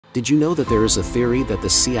Did you know that there is a theory that the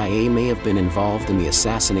CIA may have been involved in the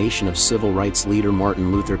assassination of civil rights leader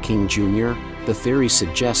Martin Luther King Jr.? The theory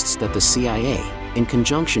suggests that the CIA, in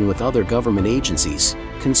conjunction with other government agencies,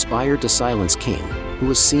 conspired to silence King, who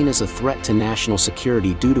was seen as a threat to national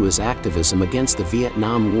security due to his activism against the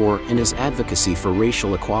Vietnam War and his advocacy for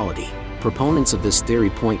racial equality. Proponents of this theory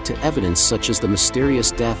point to evidence such as the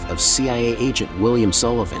mysterious death of CIA agent William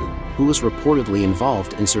Sullivan, who was reportedly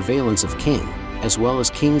involved in surveillance of King, as well as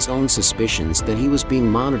King's own suspicions that he was being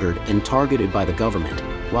monitored and targeted by the government.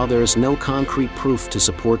 While there is no concrete proof to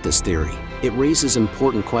support this theory, it raises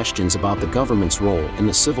important questions about the government's role in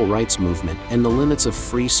the civil rights movement and the limits of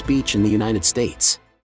free speech in the United States.